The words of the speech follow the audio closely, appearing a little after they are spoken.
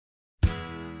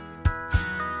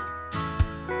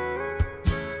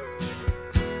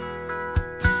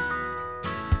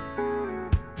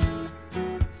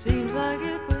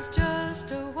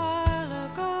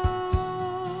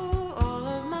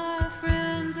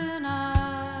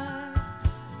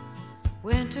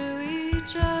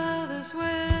each other's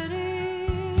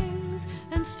weddings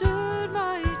and stood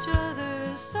by each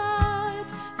other's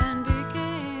sides and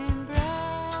became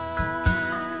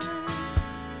brides.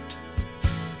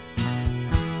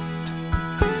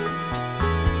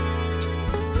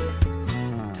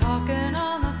 Talking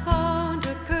on the phone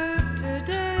to Kirk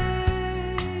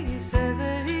today, he said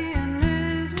that he and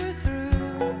Liz were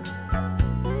through.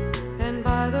 And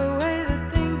by the way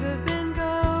that things have been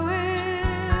going,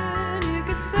 you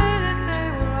could say that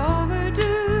they were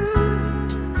overdue.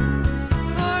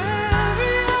 For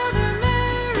every other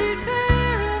married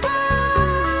pair of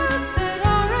us had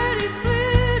already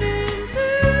split in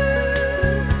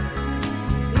two.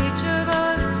 Each of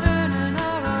us turning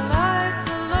out our lights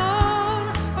alone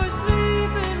or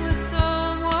sleeping with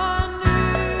someone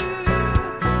new.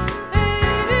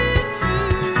 Ain't it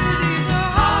true? These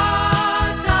are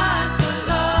hard times for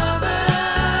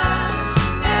lovers.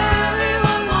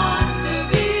 Everyone wants to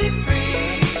be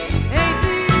free. Ain't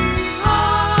these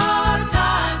hard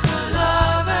times for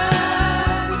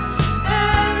lovers?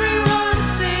 Everyone's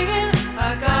singing, I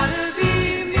gotta be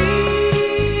me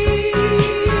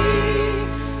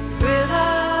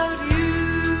without you.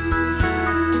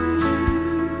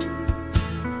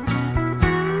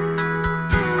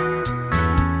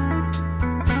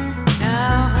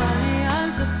 Now, honey,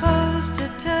 I'm supposed to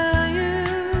tell you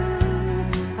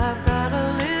I've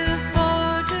gotta live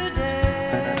for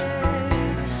today.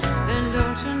 And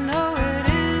don't you know it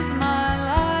is my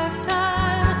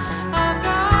lifetime? I've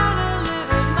gotta live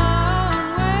it my own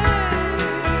way.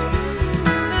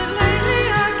 But lately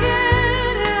I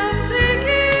can't help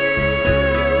thinking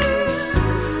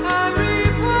I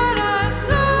reap what I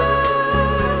sow.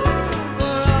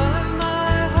 For all of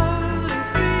my holy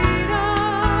freedom,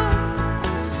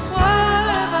 what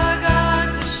have I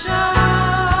got to show?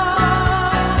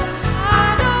 I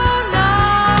don't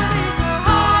know. These are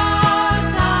hard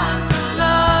times for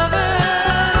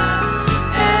lovers.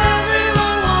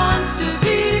 Everyone wants to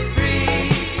be free.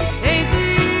 Ain't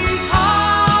these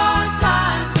hard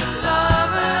times for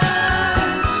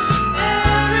lovers?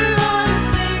 Everyone's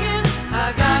singing, I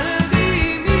gotta be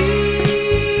me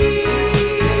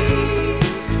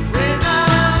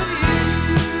without you.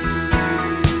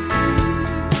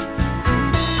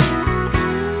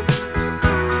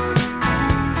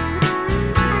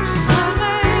 But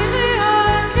lately I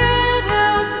can't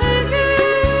help thinking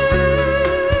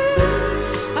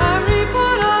I reap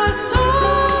what I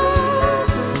sow.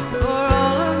 For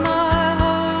all of my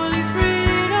holy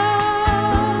freedom,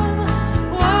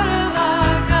 what have I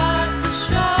got to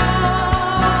show?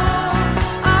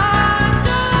 I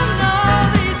don't know.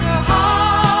 These are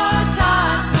hard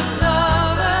times for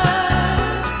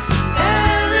lovers.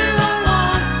 Everyone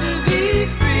wants to be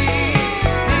free.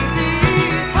 Ain't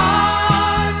these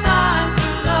hard times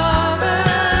for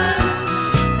lovers?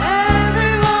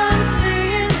 Everyone's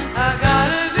singing, I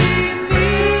gotta be me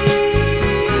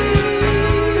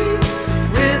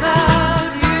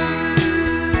without you.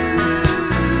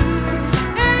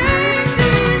 Ain't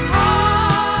these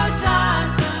hard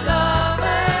times for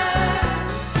lovers?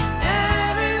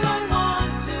 Everyone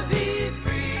wants to be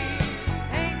free.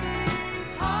 Ain't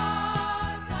these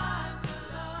hard times for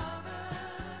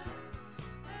lovers?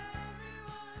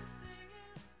 Everyone's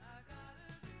singing, I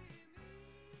gotta be me.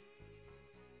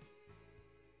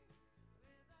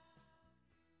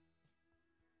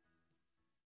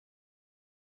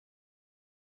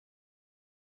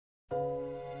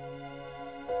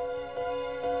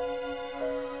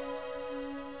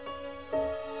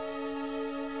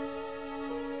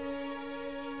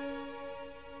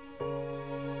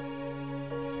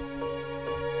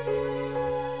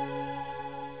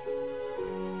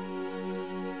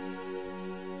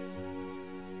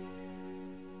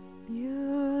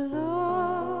 You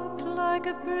looked like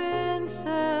a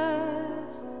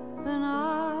princess the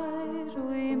night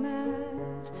we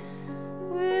met,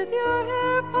 with your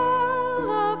hair piled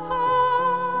up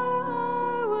high.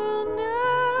 I will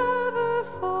never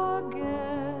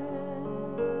forget.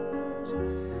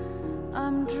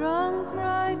 I'm drunk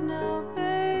right now,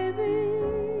 baby,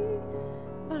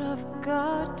 but I've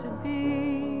got to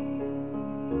be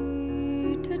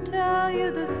to tell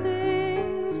you the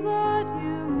things that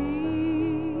you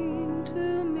mean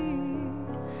to me.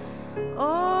 Oh,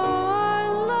 I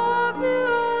love you,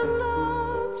 I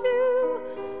loved you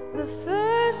the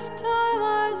first time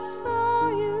I saw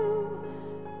you,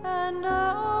 and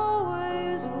I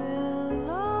always will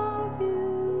love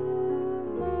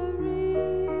you,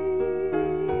 Marie.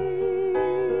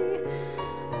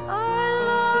 I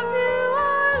loved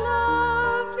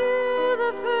you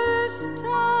the first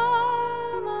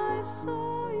time I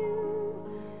saw you.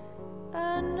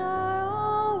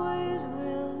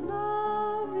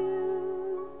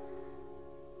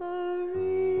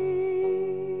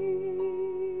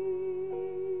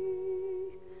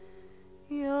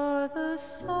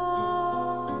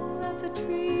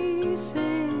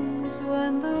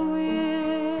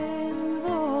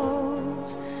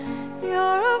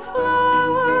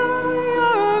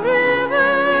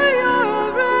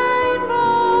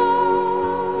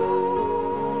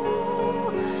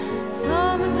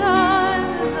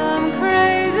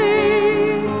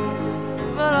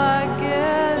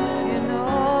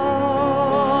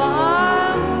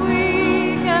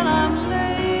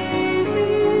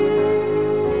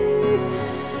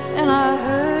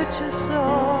 what you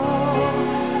saw.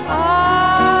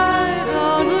 I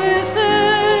don't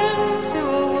listen to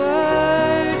a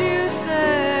word you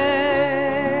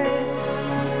say,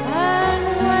 and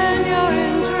when you're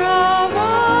in trouble,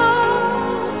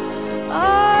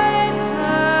 I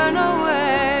turn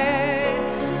away.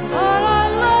 But I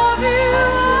love you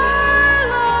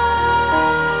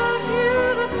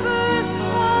the first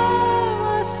time I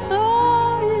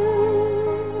saw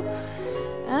you,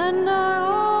 and I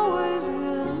always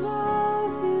will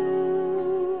love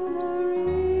you, Marie.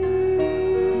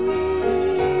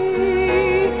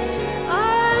 I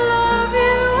love you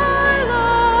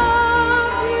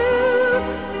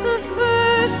the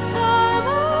first time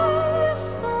I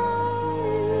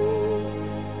saw you,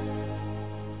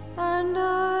 and I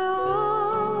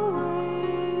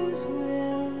always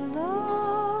will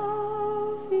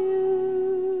love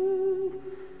you,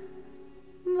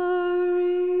 Marie.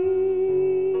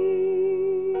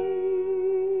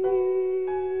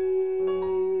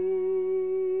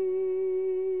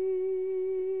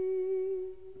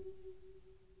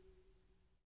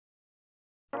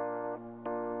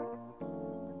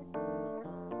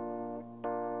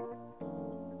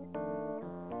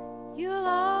 You'll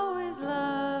always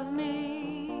love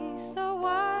me, so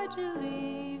why'd you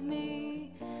leave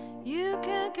me? You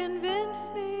can't convince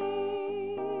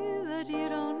me that you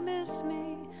don't miss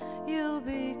me. You'll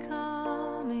be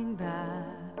coming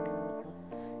back,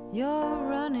 you're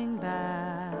running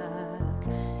back.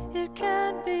 It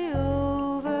can't be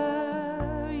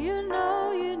over, you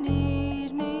know you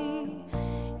need me.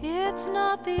 It's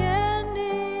not the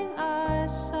ending. I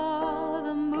saw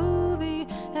the movie,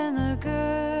 and the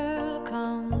girl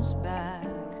comes back,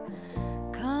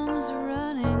 comes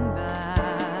running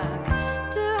back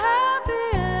to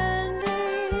happy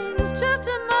endings. Just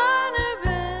a minor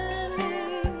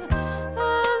bending, a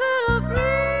little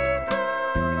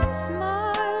pretense,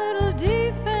 my little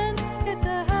defense. It's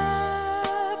a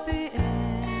happy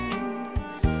end,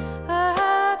 a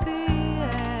happy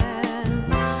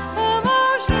end. A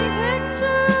motion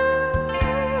picture,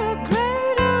 a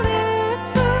great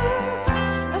elixir,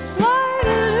 a slight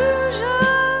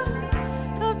illusion,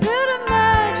 a bit of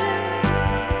magic,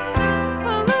 a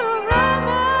little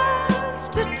romance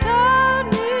to tide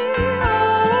me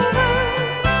over.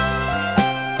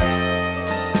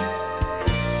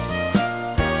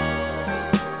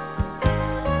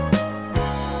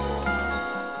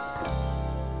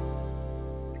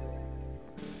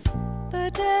 The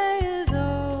day is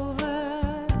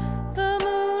over, the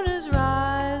moon is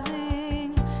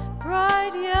rising,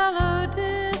 bright yellow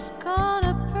disk on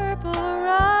a purple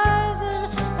horizon,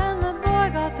 and the boy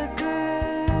got the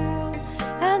girl,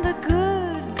 and the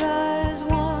good guys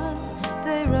won.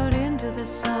 They rode into the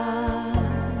sun.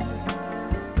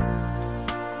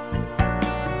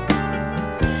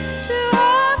 Two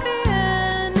happy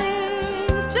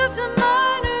endings, just a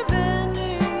minor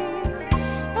bending,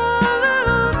 a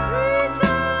little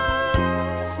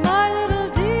pretense, my little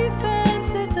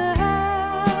defense. It's a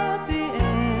happy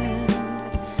end,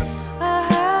 a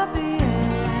happy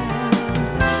end.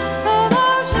 A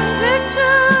motion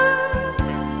picture,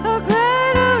 a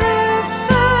great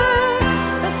elixir,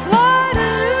 a slight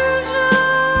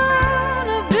illusion,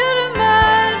 a bit of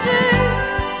magic,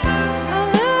 a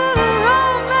little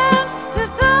romance to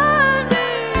tide me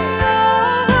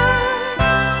over.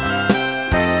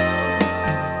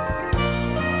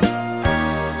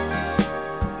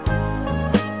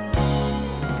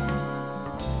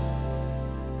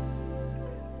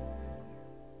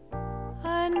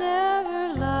 I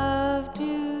never loved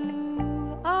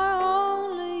you, I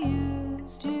only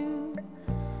used you,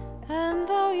 and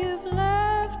though you've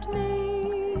left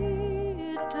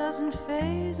me, it doesn't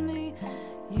faze me.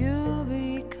 You'll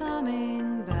be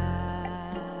coming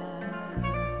back,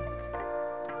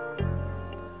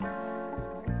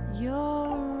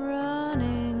 you're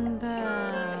running back.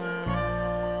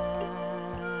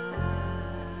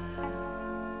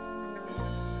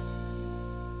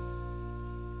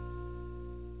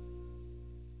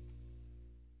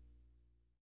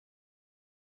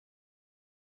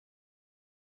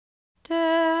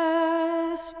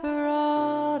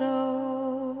 Desperado,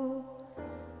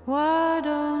 why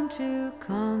don't you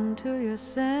come to your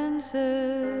senses?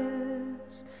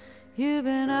 You've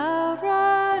been out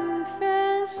riding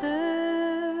fences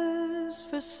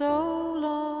for so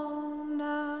long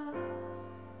now.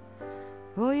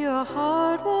 Oh, you're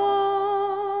hard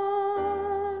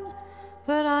won,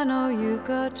 but I know you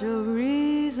got your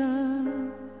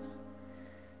reasons.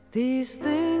 These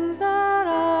things that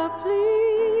are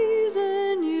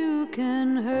pleasing you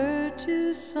can hurt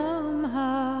you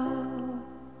somehow.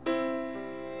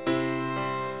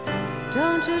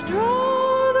 Don't you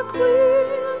draw the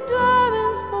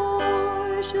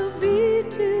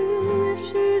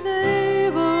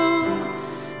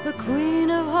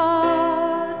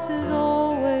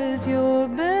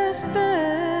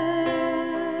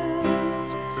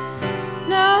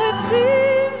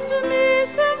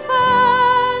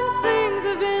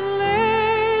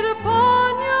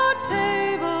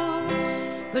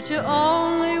but you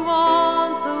only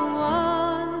want the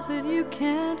ones that you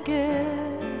can't get.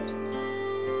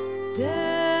 Desperado,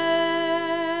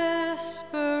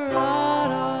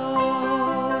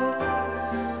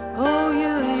 oh,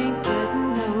 you ain't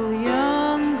getting no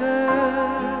younger.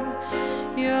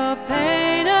 Your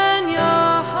pain and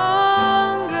your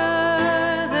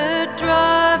hunger, they're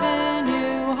driving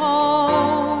you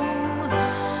home.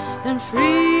 And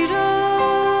freedom,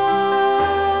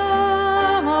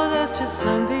 oh, that's just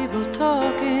some people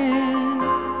talking.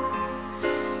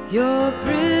 Your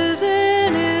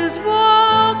prison is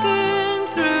walking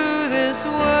through this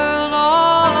world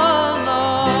all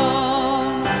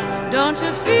alone. Don't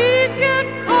your feet get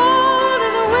cold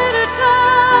in the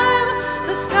wintertime?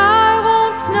 The sky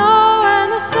won't snow and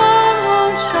the sun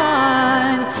won't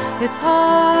shine. It's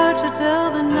hard to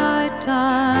tell the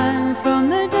nighttime from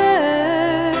the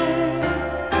day.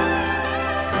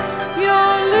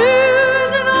 You're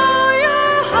losing all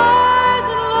your highs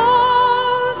and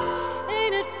lows.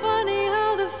 Ain't it funny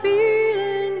how the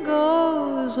feeling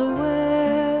goes away?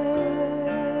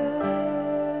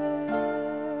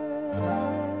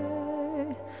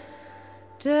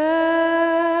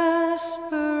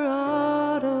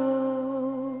 Desperado,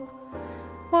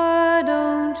 why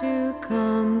don't you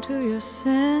come to your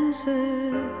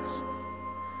senses?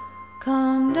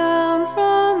 Come down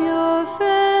from your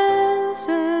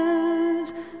fences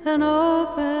and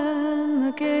open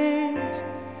the gate.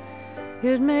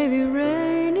 It may be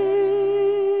raining,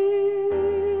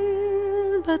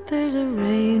 but there's a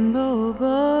rainbow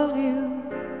above you.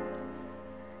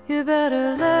 You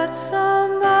better let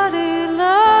somebody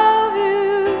love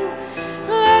you.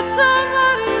 Let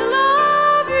somebody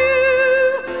love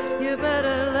you. You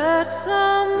better let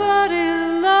somebody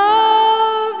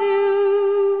love you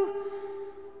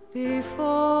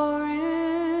before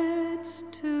it's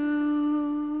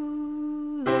too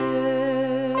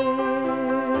late.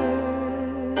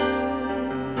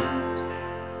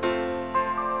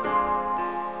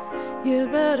 You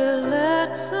better let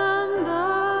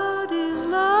somebody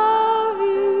love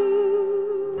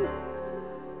you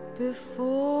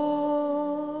before